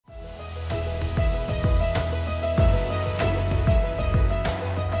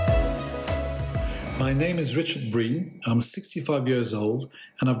My name is Richard Breen. I'm 65 years old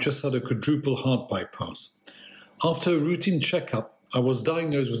and I've just had a quadruple heart bypass. After a routine checkup, I was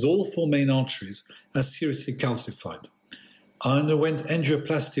diagnosed with all four main arteries as seriously calcified. I underwent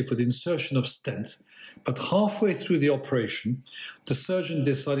angioplasty for the insertion of stents, but halfway through the operation, the surgeon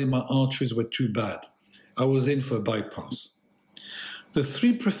decided my arteries were too bad. I was in for a bypass. The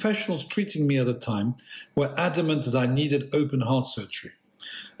three professionals treating me at the time were adamant that I needed open heart surgery,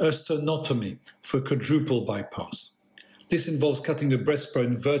 a sternotomy for a quadruple bypass. This involves cutting the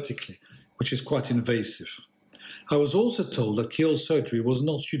breastbone vertically, which is quite invasive. I was also told that keyhole surgery was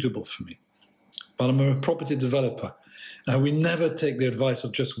not suitable for me. But I'm a property developer, and we never take the advice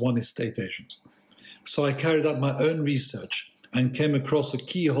of just one estate agent. So I carried out my own research and came across a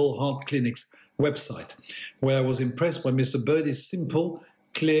Keyhole Heart Clinic's website, where I was impressed by Mr. Birdi's simple,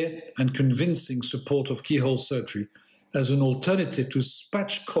 clear and convincing support of keyhole surgery as an alternative to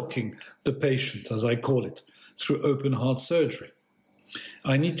spatchcocking the patient, as I call it, through open heart surgery.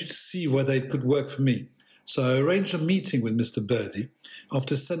 I needed to see whether it could work for me, so I arranged a meeting with Mr. Birdi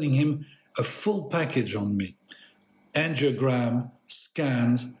after sending him a full package on me: angiogram,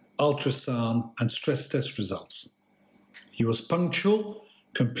 scans, ultrasound and stress test results. He was punctual,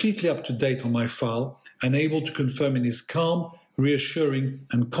 completely up to date on my file, and able to confirm in his calm, reassuring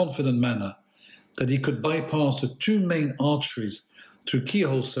and confident manner that he could bypass the two main arteries through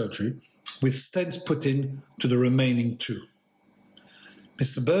keyhole surgery with stents put in to the remaining two.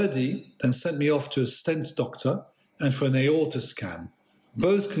 Mr. Birdi then sent me off to a stents doctor and for an aorta scan,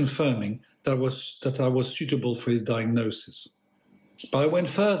 both confirming that I was suitable for his diagnosis. But I went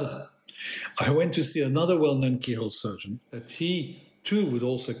further. I went to see another well-known keyhole surgeon that he too would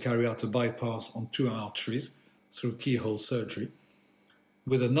also carry out a bypass on two arteries through keyhole surgery,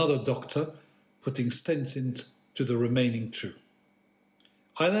 with another doctor putting stents into the remaining two.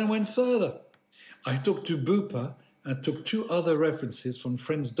 I then went further. I talked to Bupa and took two other references from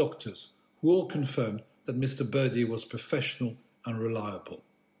friends' doctors who all confirmed that Mr. Birdi was professional and reliable.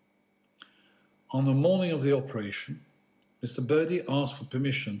 On the morning of the operation, Mr. Birdi asked for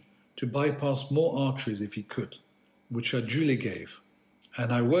permission to bypass more arteries if he could, which I duly gave,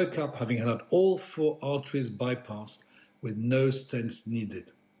 and I woke up having had all four arteries bypassed with no stents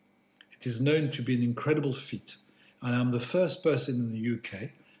needed. It is known to be an incredible feat, and I am the first person in the UK,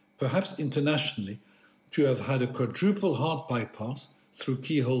 perhaps internationally, to have had a quadruple heart bypass through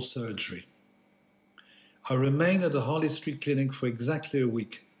keyhole surgery. I remained at the Harley Street Clinic for exactly a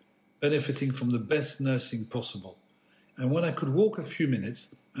week, benefiting from the best nursing possible, and when I could walk a few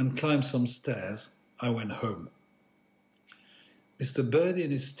minutes and climb some stairs, I went home. Mr. Birdi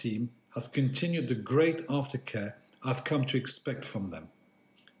and his team have continued the great aftercare I've come to expect from them.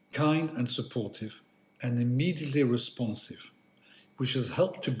 Kind and supportive and immediately responsive, which has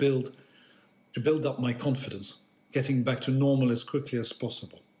helped to build up my confidence, getting back to normal as quickly as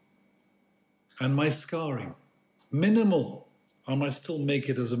possible. And my scarring, minimal. I might still make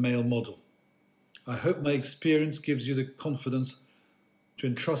it as a male model. I hope my experience gives you the confidence to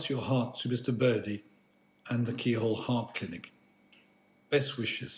entrust your heart to Mr. Birdi and the Keyhole Heart Clinic. Best wishes.